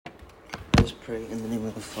pray in the name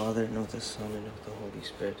of the Father, and of the Son, and of the Holy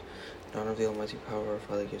Spirit. In honor of the almighty power our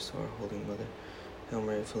Father gives to our Holy Mother. Hail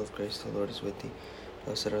Mary, full of grace, the Lord is with thee.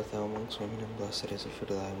 Blessed art thou amongst women, and blessed is the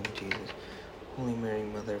fruit of thy womb, Jesus. Holy Mary,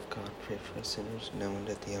 Mother of God, pray for us sinners, now and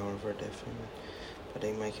at the hour of our death. Amen. By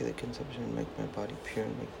the Immaculate Conception, make my body pure,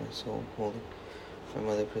 and make my soul holy. My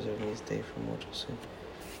Mother, preserve me this day from mortal sin.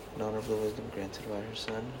 In honor of the wisdom granted by her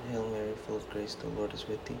Son, Hail Mary, full of grace, the Lord is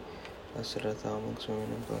with thee. Blessed art thou amongst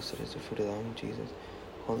women, and blessed is the fruit of thy womb, Jesus.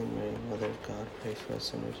 Holy Mary, Mother of God, pray for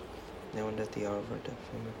us sinners, now and at the hour of our death.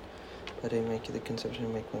 Amen. By the Immaculate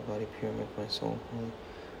Conception, make my body pure, make my soul holy.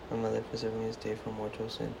 My Mother, preserve me this day from mortal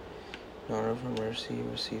sin. In honor of her mercy,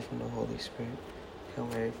 receive from the Holy Spirit. Hail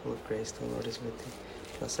Mary, full of grace, the Lord is with thee.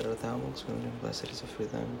 Blessed art thou amongst women, and blessed is the fruit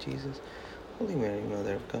of thy womb, Jesus. Holy Mary,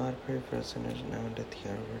 Mother of God, pray for us sinners, now and at the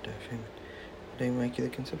hour of our death. Amen. By the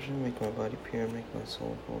Immaculate Conception, make my body pure, and make my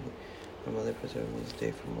soul holy. My Mother, preserve me this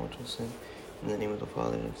day from mortal sin. In the name of the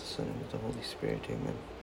Father, and of the Son, and of the Holy Spirit. Amen.